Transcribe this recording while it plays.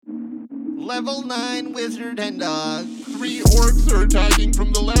Level 9 wizard and dog. 3 orcs are attacking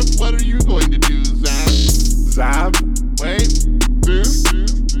from the left. What are you going to do, Zap? Zap? Wait.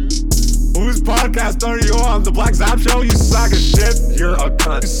 Whose podcast are you on? The Black Zap Show? You sack of shit. You're a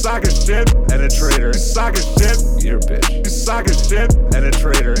cunt. You sack of shit and a traitor. You sack of shit. You're a bitch. You sack of shit and a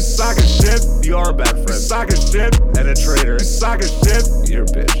traitor. You sack of shit. You are a bad friend. You sack of shit and a traitor. You sack of shit. You're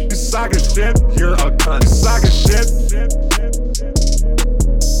a bitch. You sack of shit. You're a cunt. You sack of shit.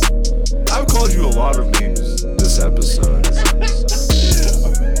 I've called you a lot of names this episode.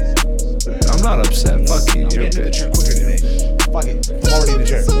 I'm not upset. Fuck you. You're a bitch. Fuck it. I'm already in the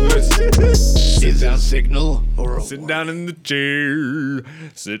chair. Is that a signal or a Sit down in the chair.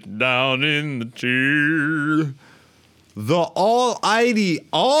 Sit down in the chair. The all-ID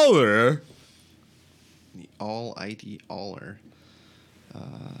aller. The all-ID aller.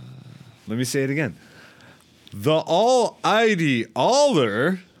 Let me say it again. The all-ID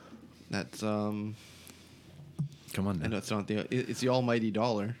aller. That's Come on I know now. it's not it's the almighty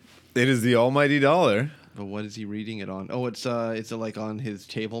dollar. It is the almighty dollar. But what is he reading it on? Oh, it's like on his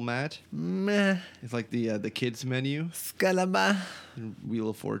table mat. Meh. It's like the kids menu. Scalaba. Wheel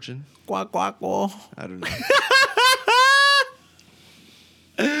of Fortune. Quack quack quack. I don't know.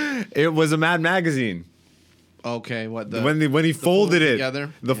 It was a Mad Magazine. Okay, what the when he folded fold it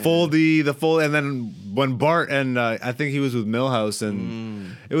together? the fold, and then when Bart and I think he was with Milhouse,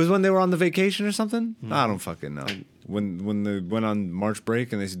 and it was when they were on the vacation or something. I don't fucking know. When they went on March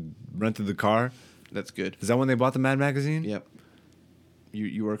break and they rented the car. That's good. Is that when they bought the Mad Magazine? Yep.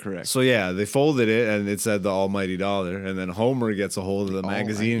 You are correct. So yeah, they folded it and it said the almighty dollar, and then Homer gets a hold of the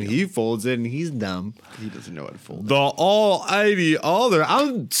magazine and he folds it and he's dumb. He doesn't know how to fold. The almighty dollar.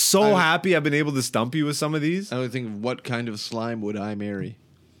 I'm so happy I've been able to stump you with some of these. I would think, what kind of slime would I marry?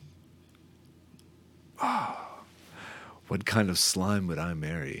 What kind of slime would I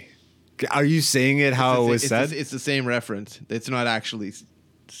marry? Are you saying it how it was said? It's the same reference. It's not actually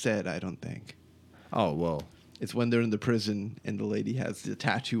said, I don't think. Oh, well. It's when they're in the prison and the lady has the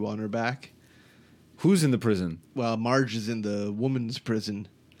tattoo on her back. Who's in the prison? Well, Marge is in the woman's prison.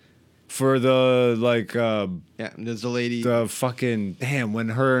 For the, Yeah, and there's a lady. the fucking, damn, when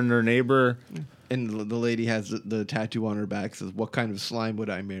her and her neighbor. And the lady has the tattoo on her back, says, "What kind of slime would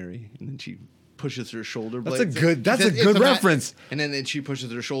I marry?" And then she pushes her shoulder blades. That's a good reference. And then she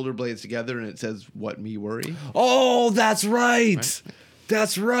pushes her shoulder blades together, and it says, "What me worry." Oh, that's right.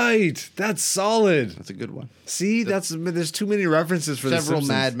 That's right. That's solid. That's a good one. See, there's too many references for Several the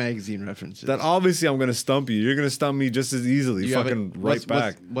Mad Simpsons. Magazine references. That obviously I'm gonna stump you. You're gonna stump me just as easily. You have Fucking it- right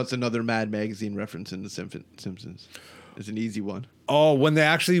back. What's another Mad Magazine reference in the Simpsons? It's an easy one. Oh, when they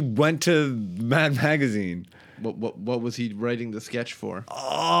actually went to Mad Magazine. What was he writing the sketch for?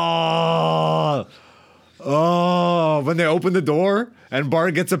 Oh, when they open the door and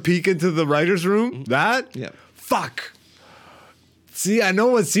Bart gets a peek into the writer's room. That? Yeah. Fuck. See, I know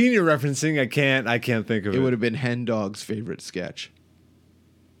what scene you're referencing. I can't think of it. It would have been Hen Dog's favorite sketch.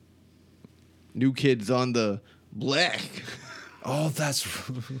 New Kids on the Block. Oh, that's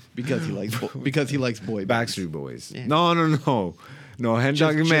because he likes boy bands. Backstreet Boys. Yeah. No, Hen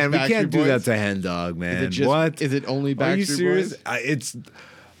Dog, Just man. We can't Backstreet do that Boys? to Hen Dog, man. Is it What? Is it only Are you Backstreet serious? Boys? It's.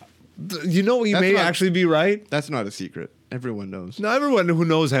 You know, you That's may not- actually be right. That's not a secret. Everyone knows. No, everyone who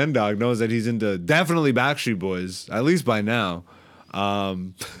knows Hen Dog knows that he's into definitely Backstreet Boys, at least by now.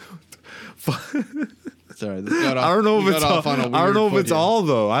 Sorry, this got off, I don't know if we it's got all, off on a I don't weird know if foot it's here. all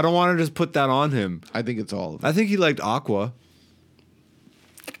though. I don't want to just put that on him. I think it's all of it. I think he liked Aqua.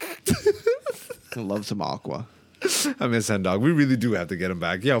 I love some Aqua. I miss Hen Dog. We really do have to get him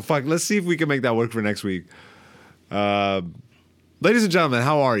back. Yo, fuck. Let's see if we can make that work for next week. Ladies and gentlemen,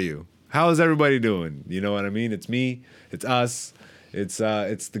 how are you? How is everybody doing? You know what I mean? It's me. It's us. It's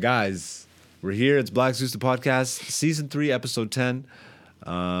the guys. We're here. It's Black Zeus the podcast, season 3, episode 10.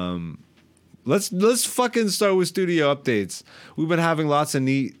 Let's fucking start with studio updates. We've been having lots of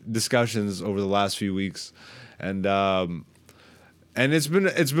neat discussions over the last few weeks, and it's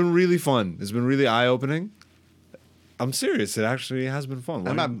been really fun. It's been really eye opening. I'm serious. It actually has been fun.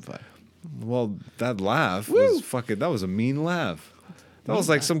 I'm having fun. Well, that laugh was fucking. That was a mean laugh. That was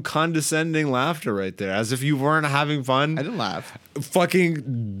like some condescending laughter right there, as if you weren't having fun. I didn't laugh.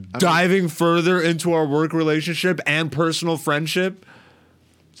 Fucking diving further into our work relationship and personal friendship.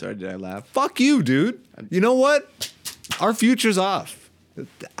 Sorry, did I laugh? Fuck you, dude. You know what? Our future's off.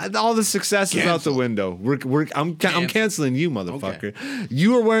 All the success is out the window. I'm canceling you, motherfucker. Okay.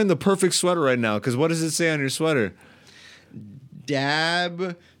 You are wearing the perfect sweater right now, because what does it say on your sweater?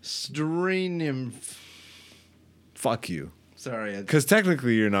 Dab Stream. Fuck you. Sorry. Because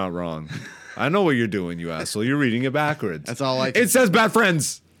technically you're not wrong. I know what you're doing, you asshole. You're reading it backwards. That's all I can It says bad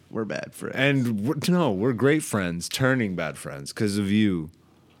friends. We're bad friends. And we're great friends, turning bad friends because of you.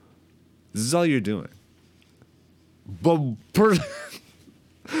 This is all you're doing. But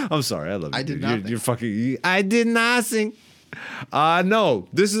I'm sorry, I love you. I did dude. nothing. You're fucking. I did nothing. No,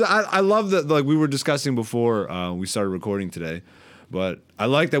 this is. I love that. Like we were discussing before we started recording today, but I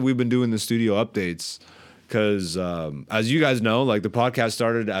like that we've been doing the studio updates because, as you guys know, like the podcast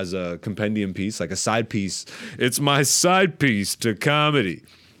started as a compendium piece, like a side piece. It's my side piece to comedy,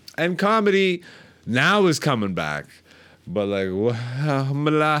 and comedy now is coming back. But like,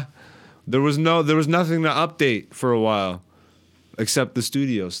 there was nothing to update for a while, except the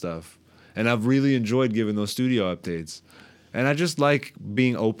studio stuff, and I've really enjoyed giving those studio updates. And I just like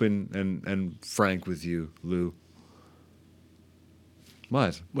being open and frank with you, Lou.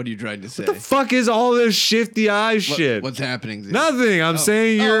 What? What are you trying to say? The fuck is all this shifty eye shit? What's happening? Zeke? Nothing. I'm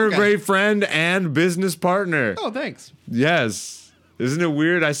saying you're okay. a great friend and business partner. Oh, thanks. Yes. Isn't it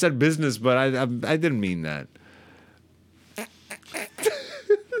weird? I said business, but I didn't mean that.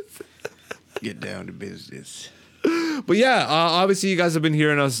 Get down to business. But yeah, obviously you guys have been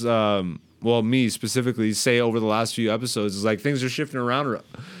hearing us, well, me specifically, say over the last few episodes, is like things are shifting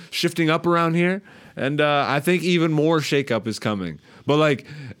up around here, and I think even more shakeup is coming. But like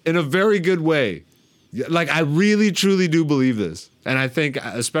in a very good way. Like I really, truly do believe this, and I think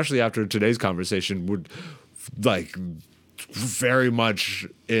especially after today's conversation, we're like very much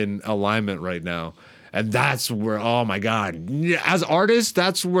in alignment right now. And that's where, oh my God, as artists,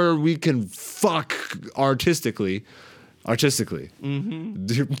 that's where we can fuck artistically. Mm-hmm.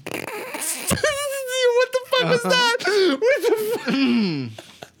 Dude, what the fuck was that? What the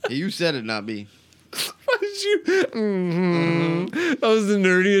fuck? You said it, not me. Why did you? Mm-hmm. That was the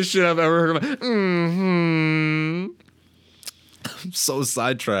nerdiest shit I've ever heard of. Mm-hmm. I'm so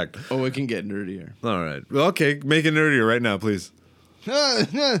sidetracked. Oh, it can get nerdier. All right. Well, okay, make it nerdier right now, please.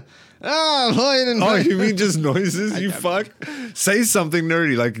 Oh, you mean just noises? You fuck. Say something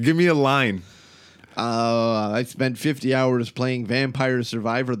nerdy. Like, give me a line. I spent 50 hours playing Vampire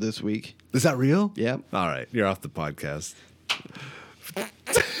Survivor this week. Is that real? Yep. All right, you're off the podcast.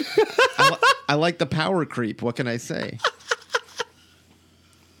 I like the power creep. What can I say?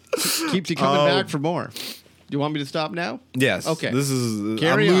 Keeps you coming back for more. Do you want me to stop now? Yes. Okay. This is.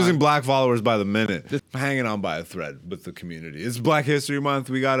 Carry I'm losing on. black followers by the minute. I'm hanging on by a thread with the community. It's Black History Month.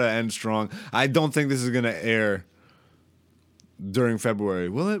 We gotta end strong. I don't think this is gonna air during February.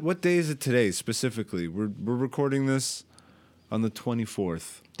 Will it? What day is it today specifically? We're recording this on the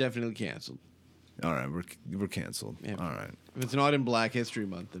 24th. Definitely canceled. All right, we're canceled. Yeah. All right. If it's not in Black History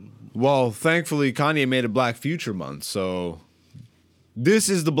Month, then Well, thankfully, Kanye made a Black Future Month, so this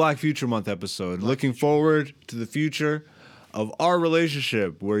is the Black Future Month episode. Looking forward to the future of our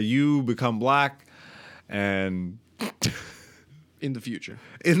relationship where you become black and in the future.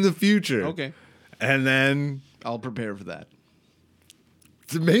 in the future. Okay. And then I'll prepare for that.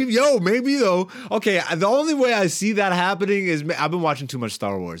 maybe though. Okay, the only way I see that happening is I've been watching too much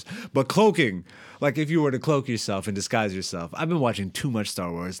Star Wars. But cloaking, like if you were to cloak yourself and disguise yourself, I've been watching too much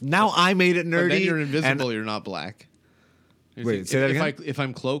Star Wars. Now I made it nerdy. But then you're and- invisible. You're not black. Wait, say that again? If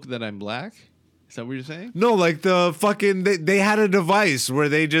I'm cloaked, then I'm black. Is that what you're saying? No, like the fucking they had a device where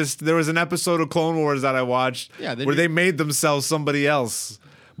there was an episode of Clone Wars that I watched Yeah, then where you- they made themselves somebody else.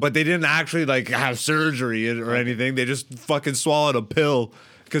 But they didn't actually like have surgery or anything. They just fucking swallowed a pill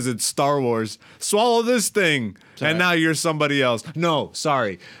because it's Star Wars. Swallow this thing. Sorry. And now you're somebody else. No,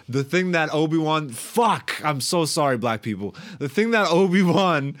 sorry. The thing that Obi-Wan fuck. I'm so sorry, black people. The thing that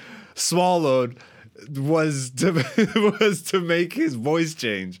Obi-Wan swallowed was to make his voice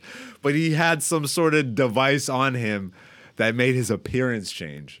change, but he had some sort of device on him that made his appearance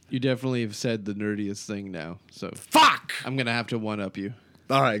change. You definitely have said the nerdiest thing now. So Fuck. I'm gonna have to one up you.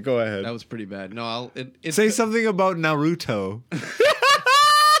 All right, go ahead. That was pretty bad. No, it's Say something about Naruto.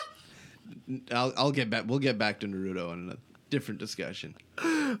 I'll get back. We'll get back to Naruto in a different discussion.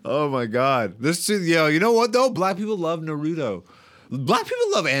 Oh my god. You know what though? Black people love Naruto. Black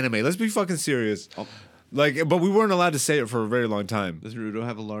people love anime. Let's be fucking serious. Oh. Like, but we weren't allowed to say it for a very long time. Does Naruto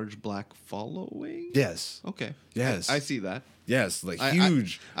have a large black following? Yes. Okay. Yes. I see that. Yes, like I-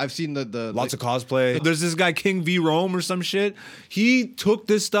 huge. I've seen the Lots of cosplay. There's this guy King V Rome or some shit. He took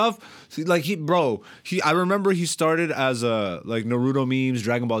this stuff, like I remember he started as like Naruto memes,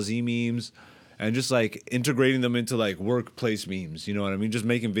 Dragon Ball Z memes, and just like integrating them into like workplace memes. You know what I mean? Just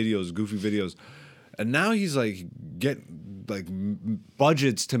making videos, goofy videos, and now he's like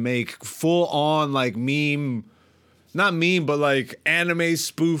budgets to make full on like not meme, but like anime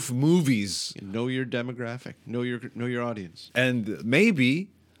spoof movies. Know your demographic. Know your audience. And maybe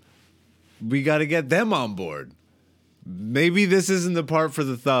we got to get them on board. maybe this isn't the part for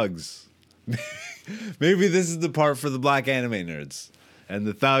the thugs. Maybe this is the part for the black anime nerds. And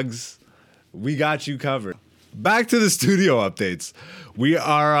the thugs, we got you covered. Back to the studio updates. We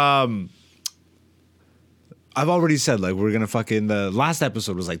are, I've already said, like, we're going to fucking, the last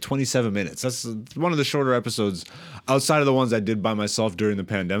episode was like 27 minutes. That's one of the shorter episodes outside of the ones I did by myself during the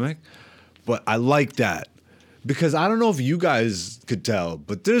pandemic. But I like that. Because I don't know if you guys could tell,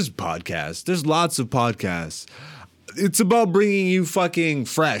 but there's podcasts. There's lots of podcasts. It's about bringing you fucking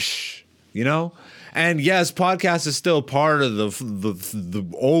fresh, you know? And yes, podcast is still part of the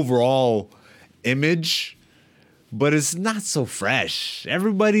overall image, but it's not so fresh.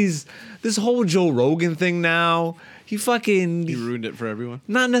 Everybody's, this whole Joe Rogan thing now, he ruined it for everyone.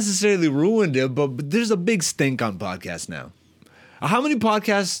 not necessarily ruined it, but there's a big stink on podcasts now. How many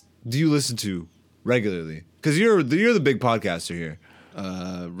podcasts do you listen to regularly? Because you're the big podcaster here.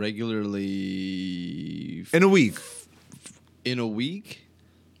 Regularly In a week. in a week,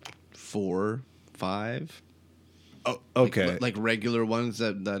 4, 5. Oh, okay. Like regular ones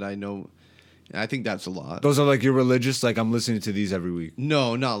that I know. I think that's a lot. Those are like your religious, like I'm listening to these every week.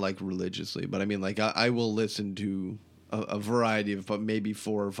 No, not like religiously, but I mean, like I will listen to a variety of, but maybe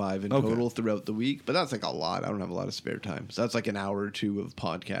 4 or 5 in Okay. total throughout the week. But that's like a lot. I don't have a lot of spare time, so that's like an hour or 2 of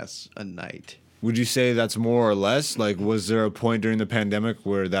podcasts a night. Would you say that's more or less? Like, was there a point during the pandemic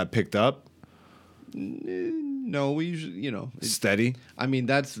where that picked up? No, we usually, Steady? I mean,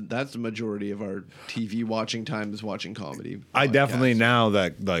 that's the majority of our TV watching time is watching comedy. I definitely podcasts. now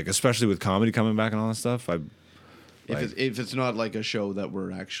that, like, especially with comedy coming back and all that stuff, If it's not like a show that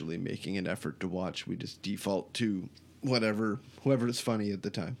we're actually making an effort to watch, we just default to whoever is funny at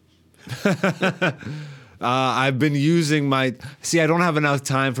the time. I've been using I don't have enough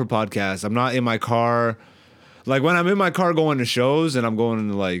time for podcasts. I'm not in my car. Like when I'm in my car going to shows and I'm going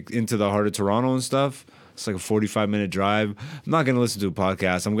into the heart of Toronto and stuff, it's like a 45-minute drive. I'm not going to listen to a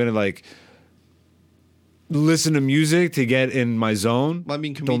podcast. I'm going to like listen to music to get in my zone. Well, I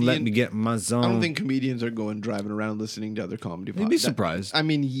mean, don't let me get in my zone. I don't think comedians are driving around listening to other comedy podcasts. You'd be surprised. I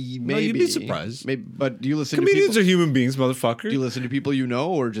mean, maybe. you'd be surprised. Maybe, but do you listen Comedians to are people? human beings, motherfucker. Do you listen to people you know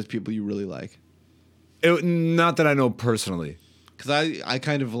or just people you really like? Not that I know personally. Because I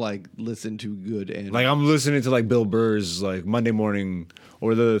kind of like listen to good and Like I'm listening to like Bill Burr's like Monday morning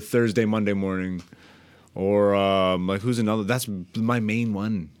or the Thursday Monday morning, or like who's another? That's my main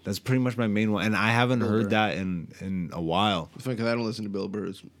one. That's pretty much my main one, and I haven't heard Burr. that in a while. It's funny because I don't listen to Bill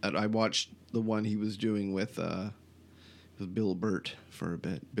Burr's. I watched the one he was doing with Bill Burt for a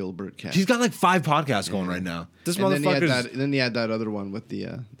bit. Bill Burt Cast. He's got like 5 podcasts going right now. This and motherfucker's then he had that other one with the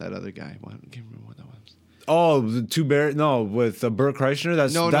that other guy. I can't remember what that was. the two bear with Burt Kreischer.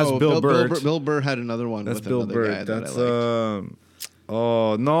 That's Bill Burt. Bill Burr had another one That's with Bill another Burt. guy That's that I liked.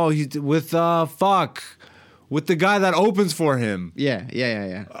 oh no, he's with with the guy that opens for him.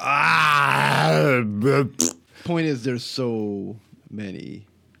 Yeah. Ah, Point is, there's so many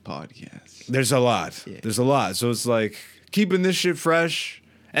podcasts. there's a lot. Yeah. There's a lot. So it's like keeping this shit fresh,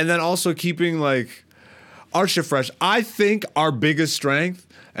 and then also keeping like our shit fresh. I think our biggest strength,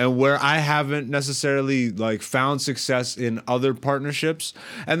 and where I haven't necessarily like found success in other partnerships,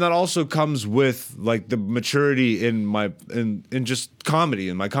 and that also comes with like the maturity in just comedy,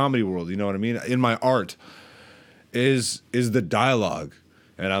 in my comedy world. You know what I mean? In my art, is the dialogue.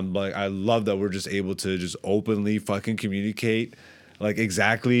 And I'm like, I love that we're just able to just openly fucking communicate like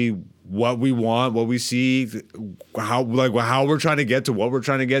exactly what we want, what we see, how we're trying to get to what we're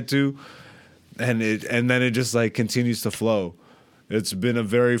trying to get to. And then it just like continues to flow. It's been a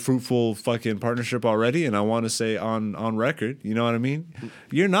very fruitful fucking partnership already, and I want to say on record, you know what I mean?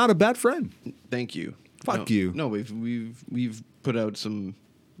 You're not a bad friend. Thank you. Fuck you. No, we've put out some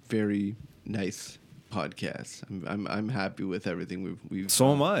very nice podcasts. I'm happy with everything we've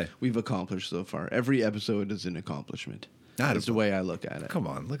So am I. We've accomplished so far. Every episode is an accomplishment. That's the way I look at it. Come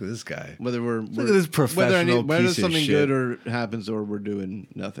on, look at this guy. Whether we're Look at this professional whether piece of something shit. good or happens or we're doing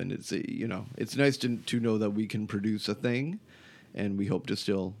nothing. It's it's nice to know that we can produce a thing, and we hope to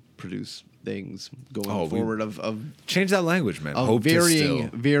still produce things going forward of Change that language, man. Hope to still.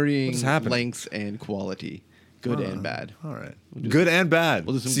 varying What's happening? lengths and quality, good and bad. All right. We'll do Good and bad.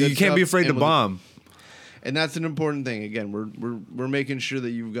 we'll do some So good you can't be stuff, afraid to and we'll do- bomb. And that's an important thing. Again, we're making sure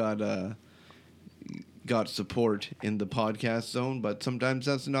that you've got support in the podcast zone, but sometimes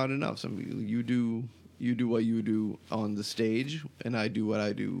that's not enough. You do what you do on the stage, and I do what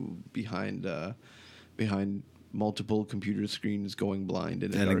I do behind multiple computer screens, going blind.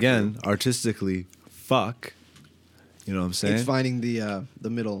 In a And dark again, room. artistically, fuck. You know what I'm saying? It's finding the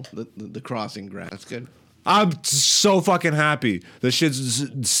middle, the crossing ground. That's good. I'm so fucking happy. The shit's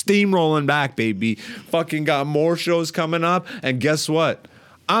steamrolling back, baby. Fucking got more shows coming up. And guess what?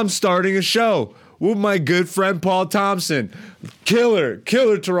 I'm starting a show with my good friend Paul Thompson. Killer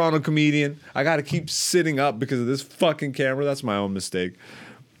Toronto comedian. I got to keep sitting up because of this fucking camera. That's my own mistake.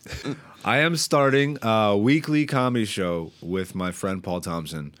 I am starting a weekly comedy show with my friend Paul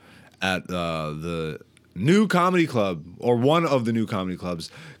Thompson at the new comedy club, or one of the new comedy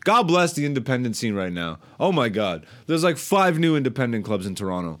clubs. God bless the independent scene right now. Oh my God. There's like 5 new independent clubs in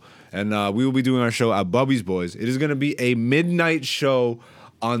Toronto. And we will be doing our show at Bubby's Boys. It is going to be a midnight show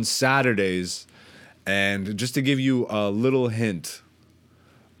on Saturdays. And just to give you a little hint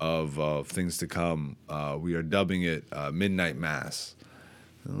of things to come, we are dubbing it Midnight Mass.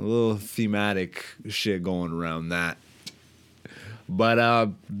 A little thematic shit going around that.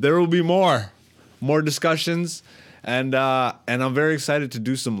 But there will be more discussions, and I'm very excited to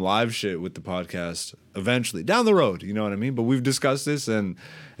do some live shit with the podcast eventually down the road. You know what I mean? But we've discussed this, and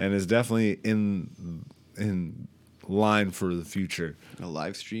it's definitely in line for the future. A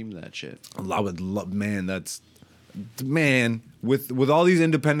live stream that shit. I would love, man. With all these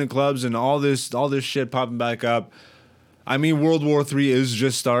independent clubs and all this shit popping back up. I mean, World War III is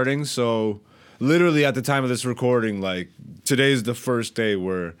just starting, so literally at the time of this recording, like today's the first day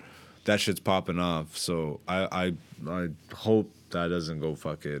where that shit's popping off. So I hope that doesn't go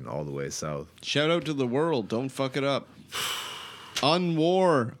fucking all the way south. Shout out to the world. Don't fuck it up.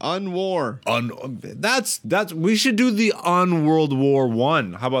 Unwar. That's we should do the on World War I.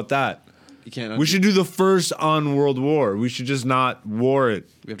 How about that? You can't. We should do the first on World War. We should just not war it.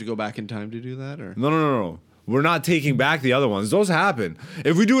 We have to go back in time to do that, or no. We're not taking back the other ones. Those happen.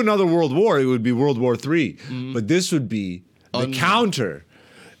 If we do another World War, it would be World War III. But this would be the counter.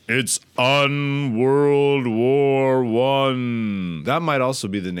 It's on World War I. That might also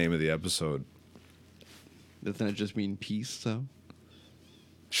be the name of the episode. Doesn't that just mean peace, though?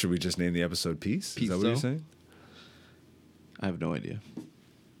 Should we just name the episode Peace? Peace, Is that what you're saying? I have no idea.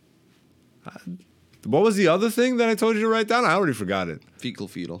 What was the other thing that I told you to write down? I already forgot it. Fecal.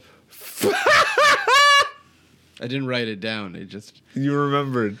 I didn't write it down. It just... You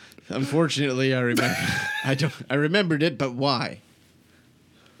remembered. Unfortunately, I remember. I remembered it, but why?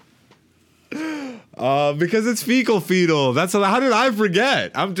 Because it's fecal. That's how did I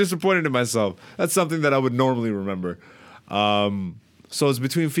forget? I'm disappointed in myself. That's something that I would normally remember. So it's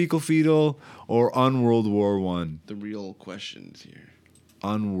between fecal or Unworld War I. The real questions here.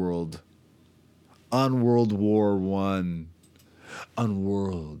 Unworld War I.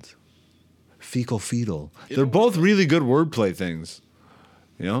 Unworld. Fecal. They're both really good wordplay things.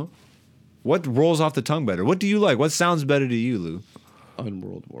 You know? What rolls off the tongue better? What do you like? What sounds better to you, Lou?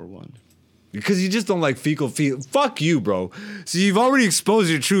 Unworld War I. Because you just don't like fecal. Fuck you, bro. So you've already exposed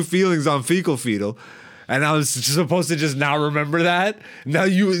your true feelings on fecal. And I was supposed to just now remember that? Now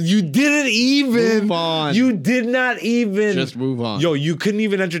you didn't even. Move on. You did not even. Just move on. Yo, you couldn't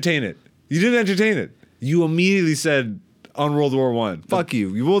even entertain it. You didn't entertain it. You immediately said on World War I. Fuck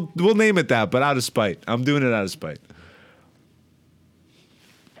you. We'll name it that, but out of spite. I'm doing it out of spite.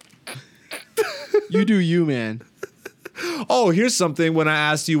 You do you, man. Oh, here's something. When I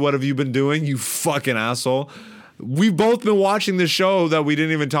asked you, what have you been doing, you fucking asshole. We've both been watching the show that we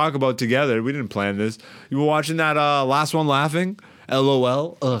didn't even talk about together. We didn't plan this. You were watching that Last One Laughing?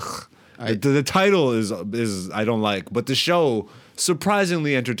 LOL? Ugh. The title is I don't like, but the show,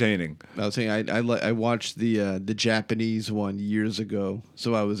 surprisingly entertaining. I was saying I watched the Japanese one years ago,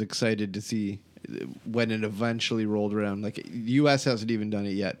 so I was excited to see when it eventually rolled around. Like, the U.S. hasn't even done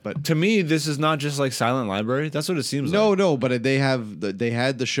it yet, but To me, this is not just like Silent Library. That's what it seems like. no, but they had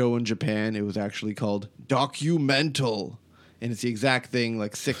the show in Japan. It was actually called Documental, and it's the exact thing.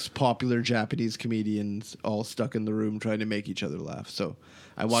 Like 6 popular Japanese comedians all stuck in the room trying to make each other laugh. So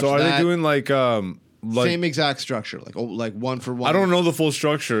I watched. So are that. they doing like Same exact structure, like one for one. I don't know the full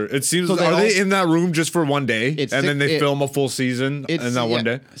structure. It seems. So Are they in that room just for one day, It's and then they sick- film a full season in that one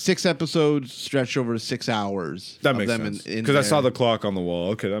day? 6 episodes stretched over 6 hours. That of makes them sense. in Because I saw there. the clock on the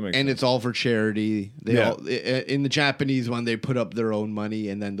wall. Okay, that makes And sense. it's all for charity. They Yeah. all in the Japanese one, they put up their own money,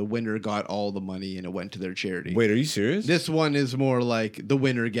 and then the winner got all the money, and it went to their charity. Wait, are you serious? This one is more like the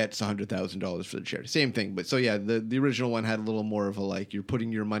winner gets $100,000 for the charity. Same thing, but so yeah, the original one had a little more of a like you're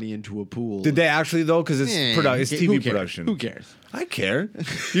putting your money into a pool. Did they actually though? Because it's Eh, it's who TV cares? production. Who cares? I care.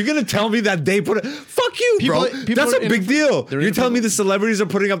 You're gonna tell me that they put it? Fuck fuck you, bro. People That's are a in big it- deal. they're in You're it telling for- me the celebrities are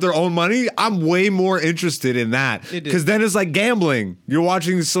putting up their own money? I'm way more interested in that. It is. Because then it's like gambling. You're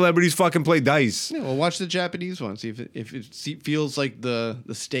watching celebrities fucking play dice. Yeah, well, watch the Japanese one. See if it feels like the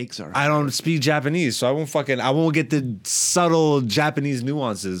stakes are. I don't speak Japanese, so I won't get the subtle Japanese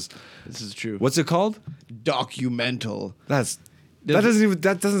nuances. This is true. What's it called? Documental?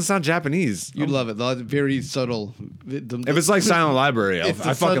 That doesn't sound Japanese. You'd love it. The very subtle. If it's like Silent Library, I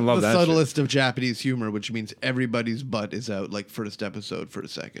fucking love that. The shit. subtlest of Japanese humor, which means everybody's butt is out like first episode for a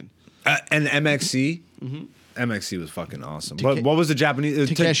second. And MXC. MXC was fucking awesome. But what was the Japanese?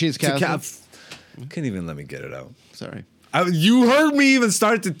 Takeshi's Castle? Can't even let me get it out. Sorry. You heard me even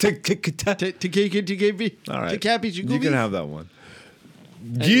start to tick. TKB. All right, TKB, you can have that one.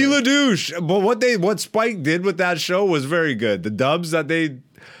 Guy Ledouche. But what Spike did with that show was very good. The dubs that they,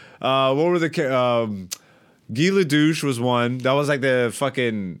 what were the Guy Ledouche was one. That was like the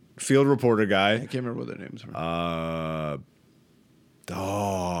fucking field reporter guy. I can't remember what their names were.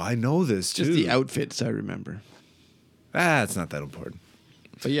 I know this too. Just the outfits I remember. It's not that important.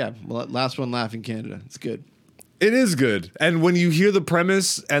 But yeah, well, last one, Laughing Canada. It's good. It is good. And when you hear the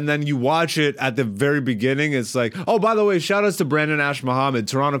premise and then you watch it at the very beginning, it's like, oh, by the way, shout outs to Brandon Ash Muhammad,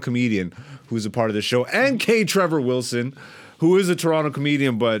 Toronto comedian, who's a part of the show, and K. Trevor Wilson, who is a Toronto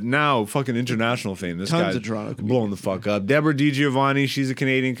comedian, but now fucking international fame. This Tons guy's of Toronto comedians. blowing the fuck up. Deborah DiGiovanni, she's a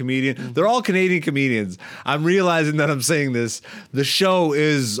Canadian comedian. They're all Canadian comedians. I'm realizing that I'm saying this. The show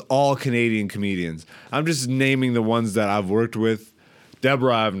is all Canadian comedians. I'm just naming the ones that I've worked with.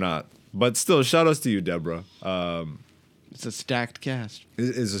 Deborah, I have not. But still, shout outs to you, Deborah. It's a stacked cast. It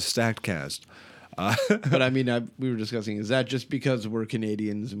is a stacked cast. But I mean, we were discussing, is that just because we're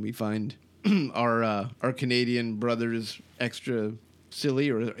Canadians and we find our Canadian brothers extra silly,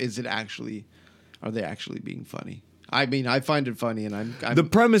 or is it actually, are they actually being funny? I mean, I find it funny, and I'm The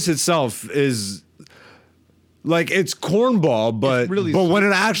premise itself is like it's cornball, but really but when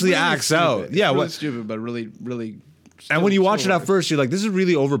it stu- actually really acts stupid. out, It's yeah. really stupid, but really. And when you watch it still at first, you're like, this is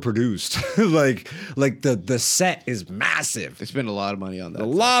really overproduced. like the set is massive. They spend a lot of money on that. A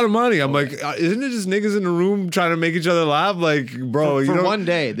lot of money. I'm like, isn't it just niggas in the room trying to make each other laugh? Like, bro, for you know, one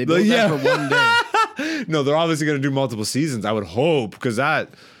day. They built that for one day. No, they're obviously gonna do multiple seasons. I would hope, because that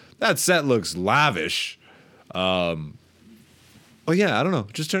set looks lavish. But yeah, I don't know.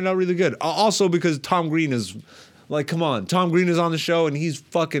 Just turned out really good. Also because Tom Green is like, come on, Tom Green is on the show and he's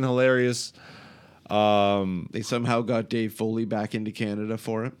fucking hilarious. They somehow got Dave Foley back into Canada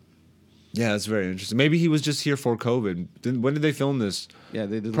for it. Yeah, that's very interesting. Maybe he was just here for COVID. When did they film this? Yeah,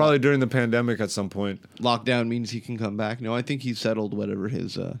 they did. Probably during the pandemic at some point. Lockdown means he can come back. No, I think he settled whatever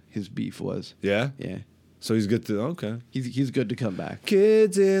his beef was. Yeah? Yeah, So he's good to, okay. he's good to come back.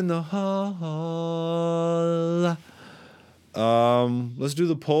 Kids in the hall. Let's do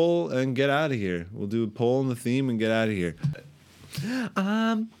the poll and get out of here. We'll do a poll and the theme and get out of here.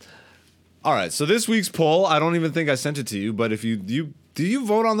 All right, so this week's poll, I don't even think I sent it to you, but if do you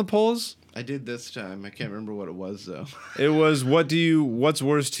vote on the polls? I did this time. I can't remember what it was though. It was what's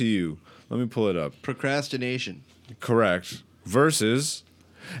worse to you? Let me pull it up. Procrastination. Correct. Versus,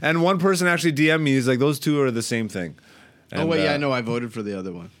 and one person actually DM'd me. He's like, those two are the same thing. Oh And, wait, yeah, I know. I voted for the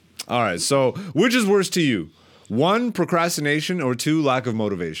other one. All right, so which is worse to you? 1, procrastination, or 2, lack of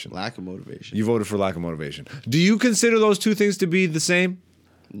motivation? Lack of motivation. You voted for lack of motivation. Do you consider those two things to be the same?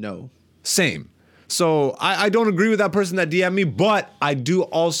 No. Same. So I don't agree with that person that DM'd me, but I do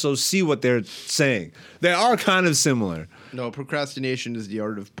also see what they're saying. They are kind of similar. No, procrastination is the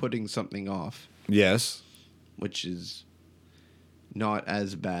art of putting something off, Yes. which is not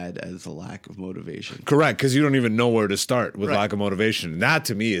as bad as the lack of motivation. Correct, because you don't even know where to start with Right. lack of motivation. That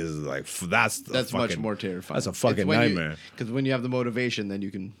to me is like that's Much more terrifying. That's a fucking nightmare. Because when you have the motivation, then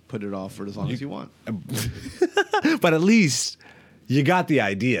you can put it off for as long as you want. But at least you got the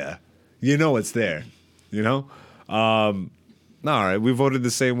idea. You know it's there. You know? All right, we voted the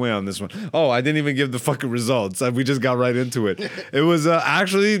same way on this one. Oh, I didn't even give the fucking results. We just got right into it. It was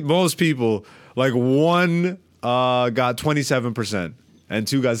actually most people, like 1 got 27% and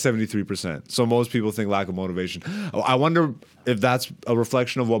 2 got 73%. So most people think lack of motivation. I wonder if that's a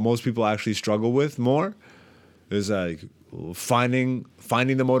reflection of what most people actually struggle with more, is like finding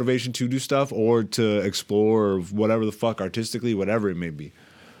the motivation to do stuff or to explore or whatever the fuck, artistically, whatever it may be.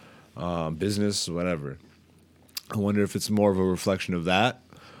 Business, whatever. I wonder if it's more of a reflection of that,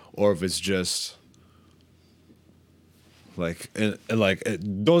 or if it's just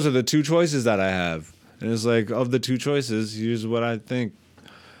those are the two choices that I have, and it's like, of the two choices, here's what I think.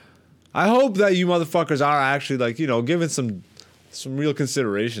 I hope that you motherfuckers are actually giving some real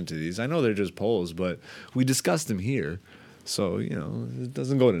consideration to these. I know they're just polls, but we discussed them here, So, it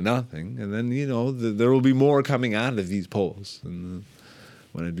doesn't go to nothing. And then, there will be more coming out of these polls when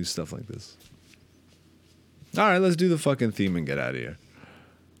I do stuff like this. All right, let's do the fucking theme and get out of here.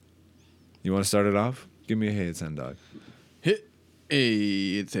 You want to start it off? Give me a Hey, It's Hen Dog. Hey,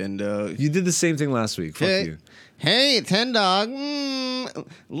 it's Hen Dog. You did the same thing last week. Fuck you. Hey, it's Hen Dog.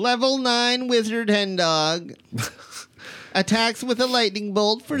 Level 9 Wizard Hen Dog. Attacks with a lightning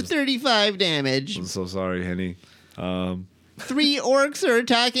bolt for 35 damage. I'm so sorry, Henny. 3 orcs are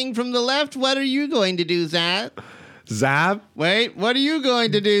attacking from the left. What are you going to do, Zap? Zap? Wait, what are you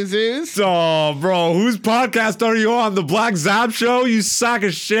going to do, Zeus? Oh, bro, whose podcast are you on? The Black Zap Show? You sack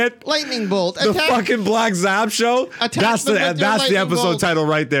of shit. Lightning bolt. The fucking Black Zap Show? That's the episode bolt. title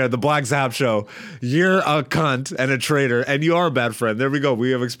right there. The Black Zap Show. You're a cunt and a traitor, and you are a bad friend. There we go.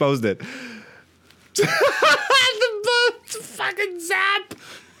 We have exposed it. the fucking Zap.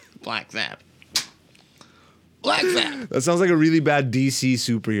 Black Zap. Black Zap. That sounds like a really bad DC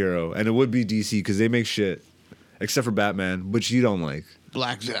superhero, and it would be DC because they make shit. Except for Batman, which you don't like.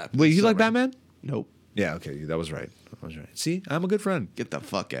 Black Zap. Wait, you like Batman? Nope. Yeah, okay, that was right. See, I'm a good friend. Get the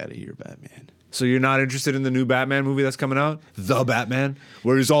fuck out of here, Batman. So you're not interested in the new Batman movie that's coming out? The Batman?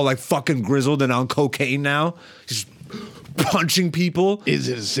 Where he's all like fucking grizzled and on cocaine now? Just punching people? Is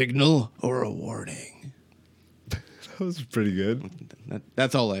it a signal or a warning? That was pretty good.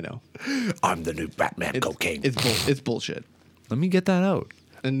 That's all I know. I'm the new Batman cocaine. It's bullshit. Let me get that out.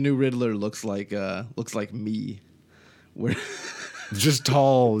 A new Riddler looks like me. Where just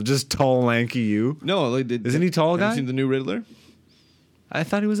tall, lanky you. No, like, isn't he tall guy? Have you seen the new Riddler? I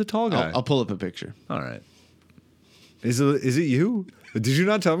thought he was a tall guy. I'll pull up a picture. All right. Is it you? Did you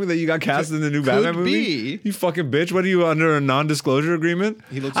not tell me that you got cast in the new Batman movie? Be. You fucking bitch. What are you under a non-disclosure agreement?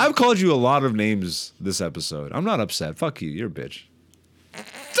 I've called you a lot of names this episode. I'm not upset. Fuck you. You're a bitch. I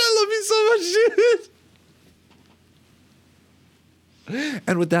love you so much, shit.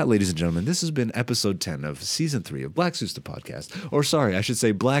 And with that, ladies and gentlemen, this has been episode 10 of season 3 of Black Zeus the podcast. Or sorry, I should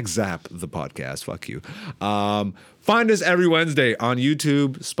say Black Zap the podcast. Fuck you. Find us every Wednesday on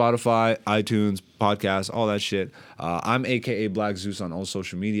YouTube, Spotify, iTunes, podcasts, all that shit. I'm AKA Black Zeus on all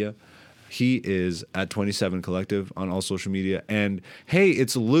social media. He is at 27 Collective on all social media. And hey,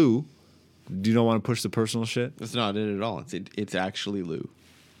 it's Lou. Do you not want to push the personal shit? That's not it at all. It's actually Lou.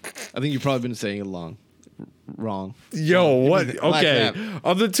 I think you've probably been saying it wrong. Yo, what? Okay.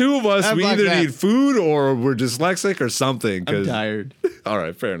 Of the two of us, we either need food or we're dyslexic or something. I'm tired. All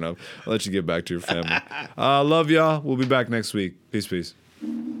right, fair enough. I'll let you get back to your family. Love y'all. We'll be back next week. Peace.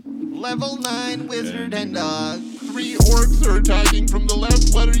 Level 9 Wizard Hen Dog. 3 orcs are attacking from the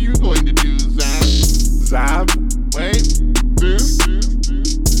left. What are you going to do, Zap? Zap? Wait.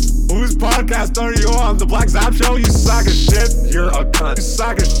 Whose podcast are you on? The Black Zap Show? You sack of shit. You're a cunt. You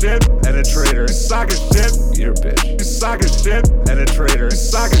sack of shit and a traitor. You sack of shit. You're a bitch. You sack of shit and a traitor. You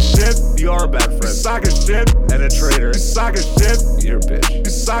sack of shit. You are a bad friend. You sack of shit and a traitor. You sack of shit. You're a bitch.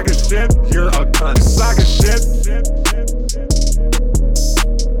 You sack of shit. You're a cunt. You sack of shit.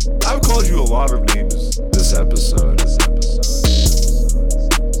 I've called you a lot of names this episode.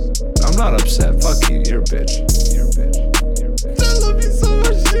 I'm not upset. Fuck you. You're a bitch. You're a bitch. I love you so much.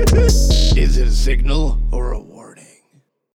 Is it a signal or